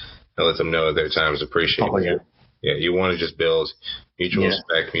 and let them know that their time is appreciated. Oh, yeah. Yeah, you want to just build mutual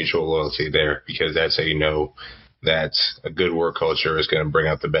respect, mutual loyalty there, because that's how you know that a good work culture is going to bring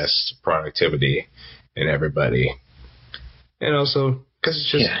out the best productivity in everybody. And also, because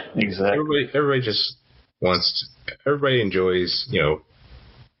it's just exactly. Everybody just everybody enjoys,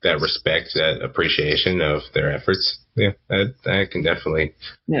 that respect, that appreciation of their efforts. Yeah, I can definitely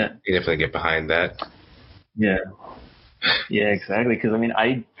get behind that. Yeah. Yeah, exactly. Because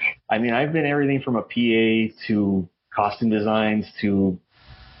I've been everything from a PA to costume designs to,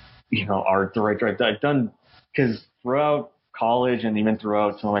 art director. I've done, because throughout college and even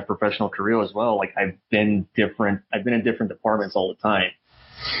throughout some of my professional career as well, like I've been in different departments all the time.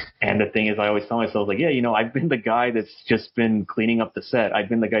 And the thing is, I always tell myself, like, yeah, I've been the guy that's just been cleaning up the set. I've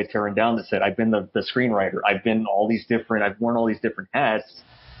been the guy tearing down the set. I've been the screenwriter. I've worn all these different hats.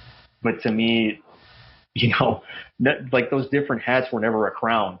 But to me, like those different hats were never a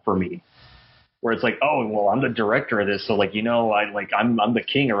crown for me. Where it's like, oh, well, I'm the director of this. So like, I'm the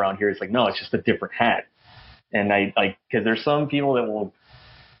king around here. It's like, no, it's just a different hat. And cause there's some people that will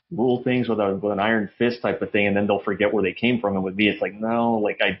rule things with an iron fist type of thing, and then they'll forget where they came from. And with me, it's like, no,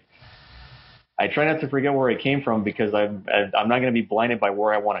 like I try not to forget where I came from, because I'm not going to be blinded by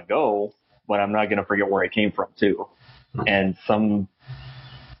where I want to go, but I'm not going to forget where I came from too. And some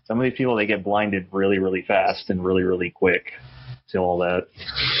of these people, they get blinded really, really fast and really, really quick to all that.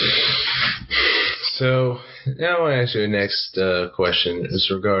 So now I want to ask you the next question. Is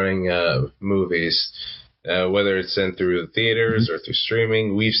regarding movies. Whether it's sent through the theaters or through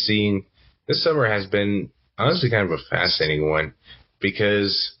streaming, we've seen this summer has been honestly kind of a fascinating one,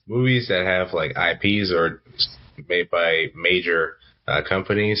 because movies that have like IPs are made by major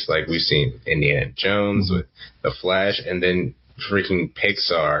companies, like we've seen Indiana Jones with The Flash, and then freaking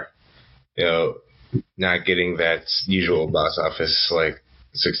Pixar, not getting that usual box office like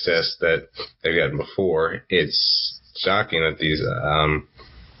success that they've gotten before. It's shocking that these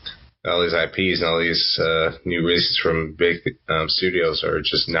all these IPs and all these new releases from big studios are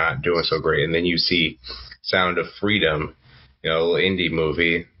just not doing so great. And then you see Sound of Freedom, a little indie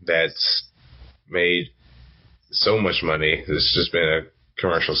movie that's made so much money. It's just been a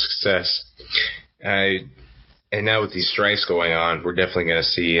commercial success. And now with these strikes going on, we're definitely going to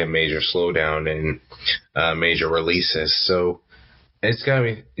see a major slowdown in major releases. So it's got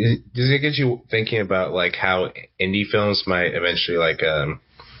me. Does it get you thinking about like how indie films might eventually like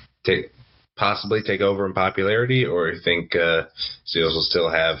possibly take over in popularity, or you think studios will still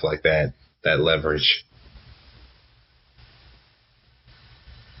have like that leverage?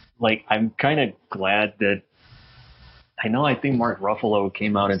 Like, I'm kind of glad that I think Mark Ruffalo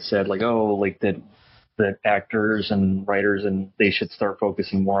came out and said like, oh, like that actors and writers and they should start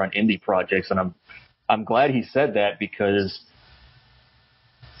focusing more on indie projects, and I'm glad he said that, because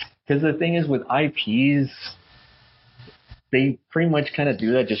the thing is with IPs, they pretty much kind of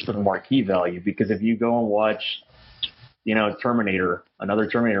do that just for the marquee value. Because if you go and watch, Terminator, another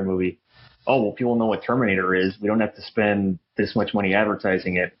Terminator movie, oh, well, people know what Terminator is. We don't have to spend this much money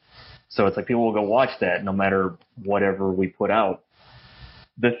advertising it. So it's like people will go watch that no matter whatever we put out.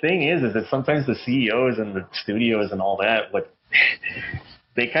 The thing is that sometimes the CEOs and the studios and all that,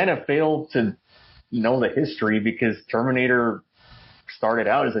 they kind of fail to know the history, because Terminator started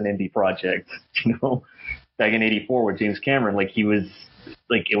out as an indie project, back in '84 with James Cameron. Like, he was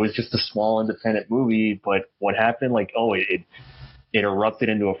like, it was just a small independent movie, but what happened, like, oh, it erupted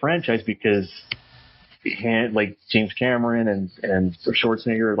into a franchise because like James Cameron and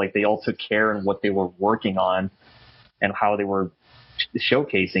Schwarzenegger, like, they all took care in what they were working on and how they were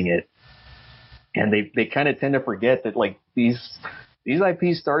showcasing it. And they kind of tend to forget that like these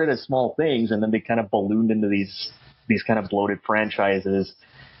IPs started as small things, and then they kind of ballooned into these kind of bloated franchises,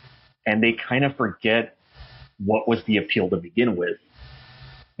 and they kind of forget what was the appeal to begin with.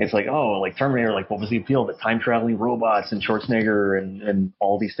 It's like, oh, like Terminator, like what was the appeal? The time traveling robots and Schwarzenegger and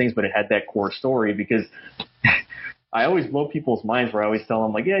all these things, but it had that core story. Because I always blow people's minds where I always tell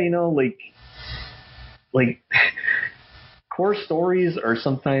them like, yeah, like core stories are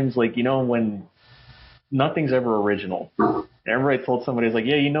sometimes like, when nothing's ever original. Everybody told somebody, it's like,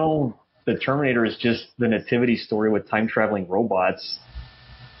 yeah, the Terminator is just the nativity story with time traveling robots.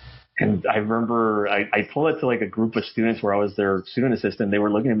 And I remember I told it to like a group of students where I was their student assistant. They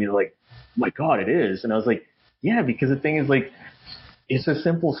were looking at me like, oh my God, it is. And I was like, yeah, because the thing is like, it's a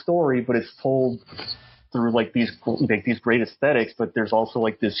simple story, but it's told through like these great aesthetics, but there's also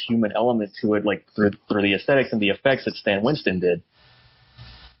like this human element to it, like through the aesthetics and the effects that Stan Winston did.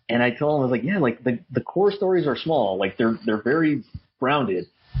 And I told him, I was like, yeah, like the core stories are small, like they're very grounded.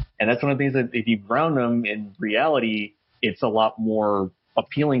 And that's one of the things that if you ground them in reality, it's a lot more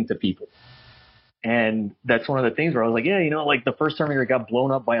appealing to people. And that's one of the things where I was like, yeah, like the first Terminator got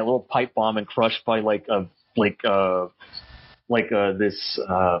blown up by a little pipe bomb and crushed by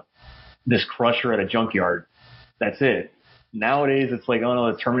this crusher at a junkyard. That's it. Nowadays it's like, oh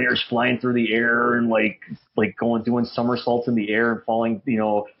no, the Terminator's flying through the air and like doing somersaults in the air and falling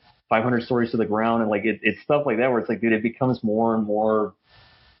 500 stories to the ground, and like it's stuff like that where it's like, dude, it becomes more and more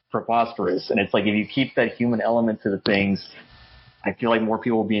preposterous. And it's like, if you keep that human element to the things, I feel like more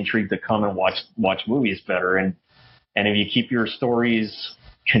people will be intrigued to come and watch movies better. And if you keep your stories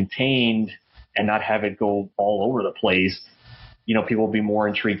contained and not have it go all over the place, people will be more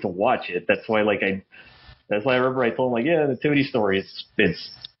intrigued to watch it. That's why, like That's why I remember I told him, like, yeah, the Nativity story, it's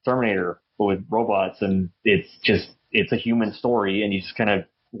Terminator, but with robots, and it's a human story, and you just kind of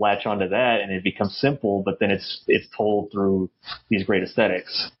latch onto that, and it becomes simple, but then it's told through these great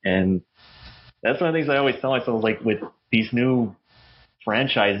aesthetics. And that's one of the things I always tell myself, like, with these new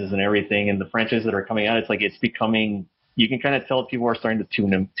franchises and everything, and the franchises that are coming out, it's like it's becoming, you can kind of tell people are starting to tune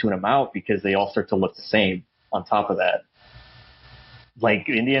them out because they all start to look the same on top of that. Like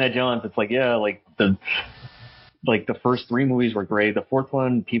Indiana Jones, it's like, yeah, like the first 3 movies were great. The 4th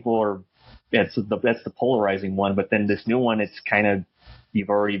one, that's the polarizing one, but then this new one, it's kind of,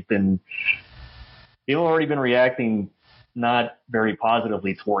 people already been reacting not very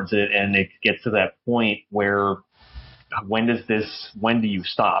positively towards it, and it gets to that point where when do you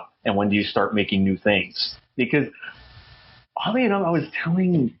stop, and when do you start making new things? Because oddly enough, I was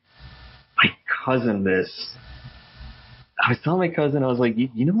telling my cousin this. I was like,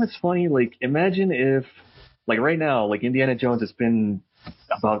 you know what's funny? Like, imagine if, like, right now, like Indiana Jones, it's been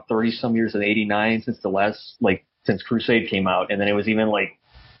about 30 some years, in '89 since the last, like, since Crusade came out, and then it was even like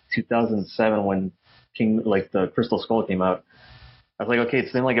 2007 when the Crystal Skull came out. I was like, okay,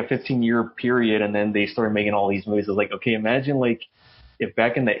 it's been like a 15-year period, and then they started making all these movies. I was like, okay, imagine like if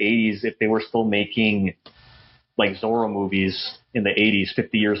back in the 80s, if they were still making like Zorro movies in the 80s,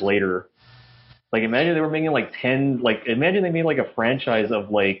 50 years later. Like, imagine they were making like 10, like, imagine they made like a franchise of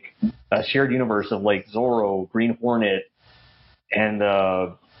like a shared universe of like Zorro, Green Hornet, and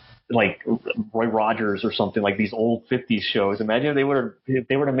like Roy Rogers or something, like these old 50s shows. Imagine if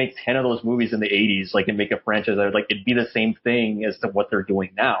they were to make 10 of those movies in the 80s, like, and make a franchise, like, it'd be the same thing as to what they're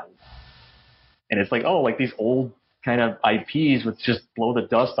doing now. And it's like, oh, like these old kind of IPs would just blow the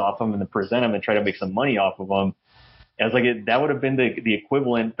dust off them and then present them and try to make some money off of them. And it's like, that would have been the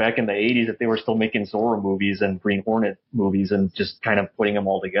equivalent back in the 80s if they were still making Zorro movies and Green Hornet movies and just kind of putting them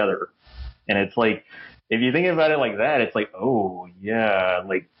all together. And it's like, if you think about it like that, it's like, oh yeah,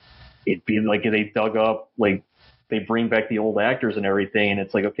 like, it'd be like they dug up, like, they bring back the old actors and everything, and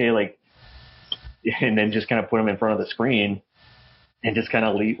it's like, okay, like, and then just kind of put them in front of the screen and just kind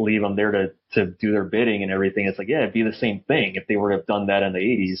of leave them there to do their bidding and everything. It's like, yeah, it'd be the same thing if they were to have done that in the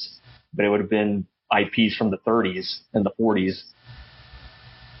 80s, but it would have been IPs from the 30s and the 40s.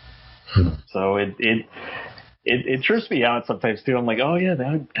 So it trips me out sometimes too. I'm like, oh yeah,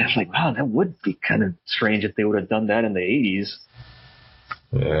 I'm like, wow, that would be kind of strange if they would have done that in the 80s.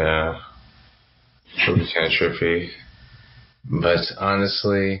 Yeah. It would be kind of trippy. But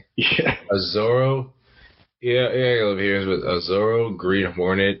honestly, yeah. A Zorro, yeah, I love hearing this, but a Zorro Green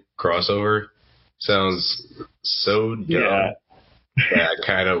Hornet crossover sounds so dumb that I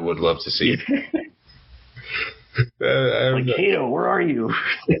kind of would love to see. Like, Kato, where are you?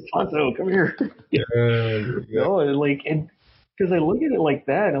 Tonto, come here. No, like, because I look at it like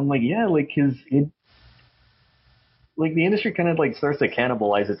that, I'm like, yeah, like, like the industry kind of like starts to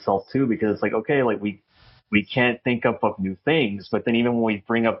cannibalize itself too, because it's like, okay, like we can't think up of new things, but then even when we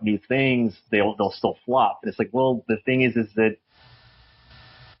bring up new things, they'll still flop. And it's like, well, the thing is that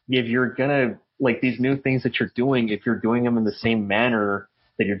if you're gonna, like, these new things that you're doing, if you're doing them in the same manner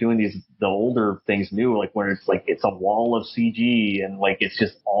that you're doing the older things new, like where it's like it's a wall of CG and like it's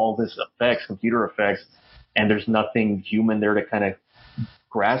just all this effects, computer effects, and there's nothing human there to kind of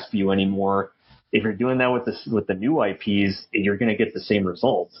grasp you anymore. If you're doing that with the new IPs, you're going to get the same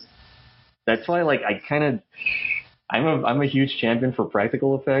results. That's why, like, I'm a huge champion for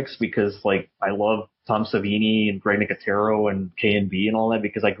practical effects, because, like, I love Tom Savini and Greg Nicotero and K&B and all that,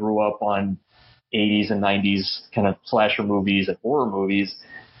 because I grew up on 80s and 90s kind of slasher movies and horror movies.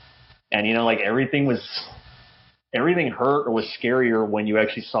 And, you know, like, everything hurt or was scarier when you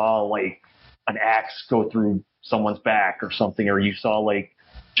actually saw, like, an axe go through someone's back or something, or you saw, like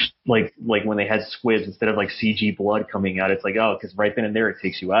when they had squids instead of like CG blood coming out. It's like, oh, because right then and there it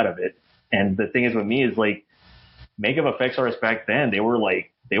takes you out of it. And the thing is with me is, like, makeup effects artists back then, they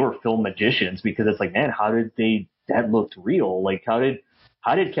were film magicians, because it's like, man, how did that looked real? Like, how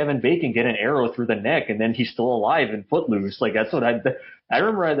did Kevin Bacon get an arrow through the neck and then he's still alive in Footloose? Like, that's what I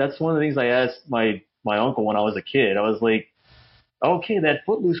remember. That's one of the things I asked my uncle when I was a kid. I was like, okay, that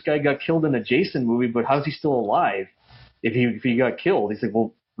Footloose guy got killed in a Jason movie, but how's he still alive if he got killed? He's like,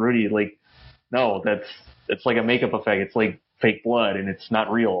 well, Rudy, like, no, it's like a makeup effect. It's like fake blood and it's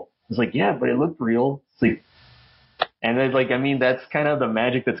not real. It's like, yeah, but it looked real. It's like, and then, like, I mean, that's kind of the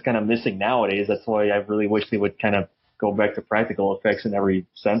magic that's kind of missing nowadays. That's why I really wish they would kind of go back to practical effects in every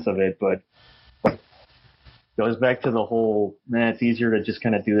sense of it. But it goes back to the whole, man, it's easier to just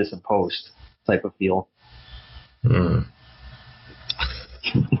kind of do this in post type of feel.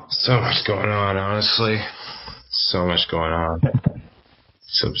 So much going on, honestly. So much going on.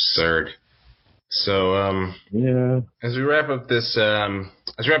 It's absurd. So, as we wrap up this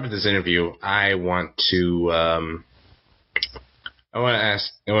interview, I want to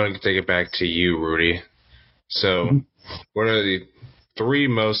take it back to you, Rudy. So, what are the three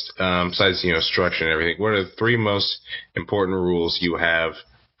most, besides, structure and everything, what are the three most important rules you have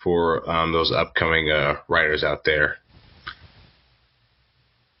for those upcoming writers out there?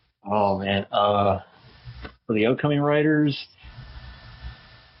 Oh, man. For the upcoming writers,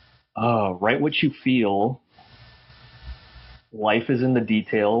 write what you feel. Life is in the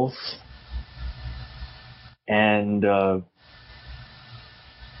details. And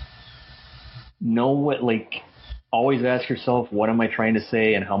know what, always ask yourself, what am I trying to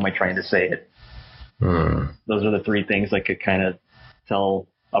say and how am I trying to say it? Those are the three things I could kind of tell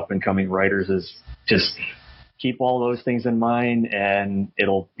up-and-coming writers, is just keep all those things in mind and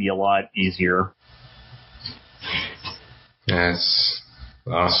it'll be a lot easier. That's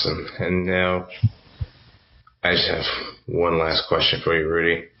awesome. And now I just have one last question for you,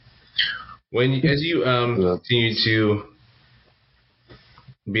 Rudy. As you continue to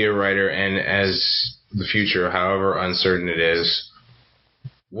be a writer, and as the future, however uncertain it is,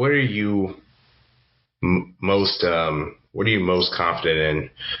 what are you most confident in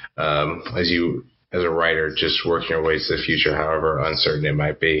as a writer, just working your way to the future, however uncertain it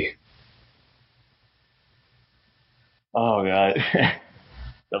might be? Oh, God.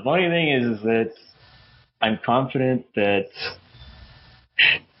 The funny thing is that I'm confident that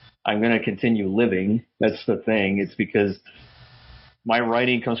I'm going to continue living. That's the thing. It's because my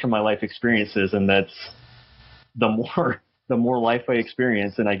writing comes from my life experiences, and that's the more life I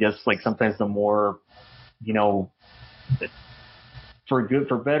experience, and I guess sometimes the more, for good,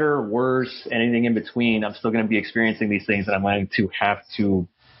 for better, worse, anything in between, I'm still going to be experiencing these things, and I'm going to have to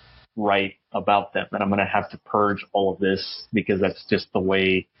write about them, and I'm going to have to purge all of this, because that's just the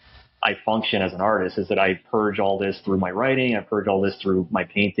way I function as an artist, is that I purge all this through my writing, I purge all this through my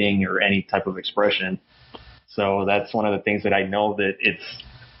painting or any type of expression. So that's one of the things that I know, that it's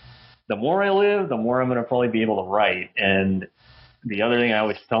the more I live, the more I'm going to probably be able to write. And the other thing I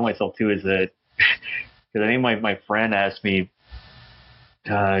always tell myself too is that, because I think my friend asked me,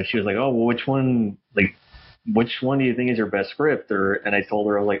 she was like, "Oh, well, which one do you think is your best script?" And I told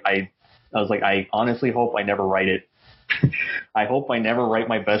her, I was like, I honestly hope I never write it. I hope I never write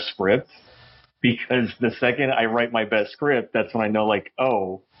my best script, because the second I write my best script, that's when I know,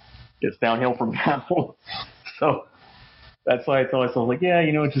 oh, it's downhill from now. So that's why I tell myself,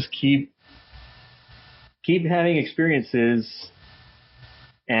 just keep having experiences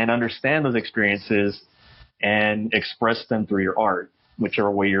and understand those experiences and express them through your art,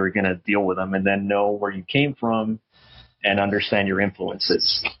 whichever way you're going to deal with them, and then know where you came from and understand your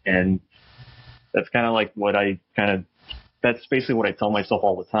influences. And that's kind of that's basically what I tell myself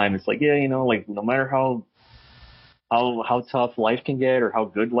all the time. It's no matter how tough life can get or how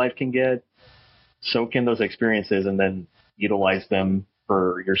good life can get, soak in those experiences and then utilize them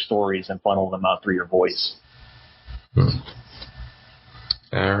for your stories and funnel them out through your voice.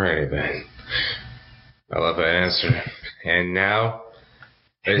 All right, then. I love that answer. And now,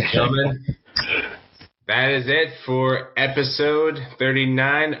 ladies and gentlemen, that is it for episode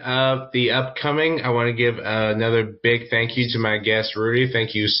 39 of The Upcoming. I want to give another big thank you to my guest, Rudy.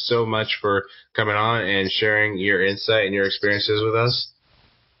 Thank you so much for coming on and sharing your insight and your experiences with us.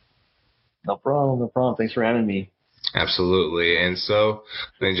 No problem. Thanks for having me. Absolutely. And so,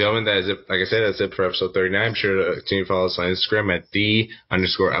 ladies and gentlemen, that is it. Like I said, that's it for episode 39. Be sure to continue to follow us on Instagram at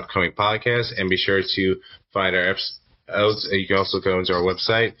 _upcoming podcast, and be sure to find our episodes. You can also go into our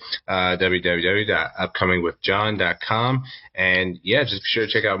website, www.upcomingwithjohn.com. And yeah, just be sure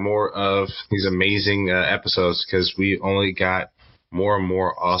to check out more of these amazing episodes, because we only got more and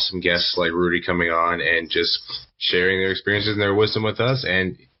more awesome guests like Rudy coming on and just sharing their experiences and their wisdom with us.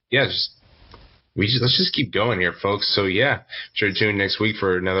 And yeah, let's just keep going here, folks. So yeah, sure to tune in next week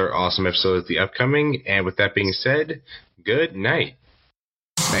for another awesome episode of The Upcoming. And with that being said, good night.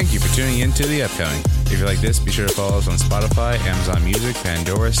 Thank you for tuning in to The Upcoming. If you like this, be sure to follow us on Spotify, Amazon Music,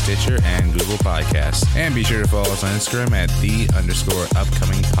 Pandora, Stitcher, and Google Podcasts. And be sure to follow us on Instagram at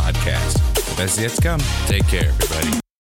 _upcoming podcast. The best is yet to come. Take care, everybody.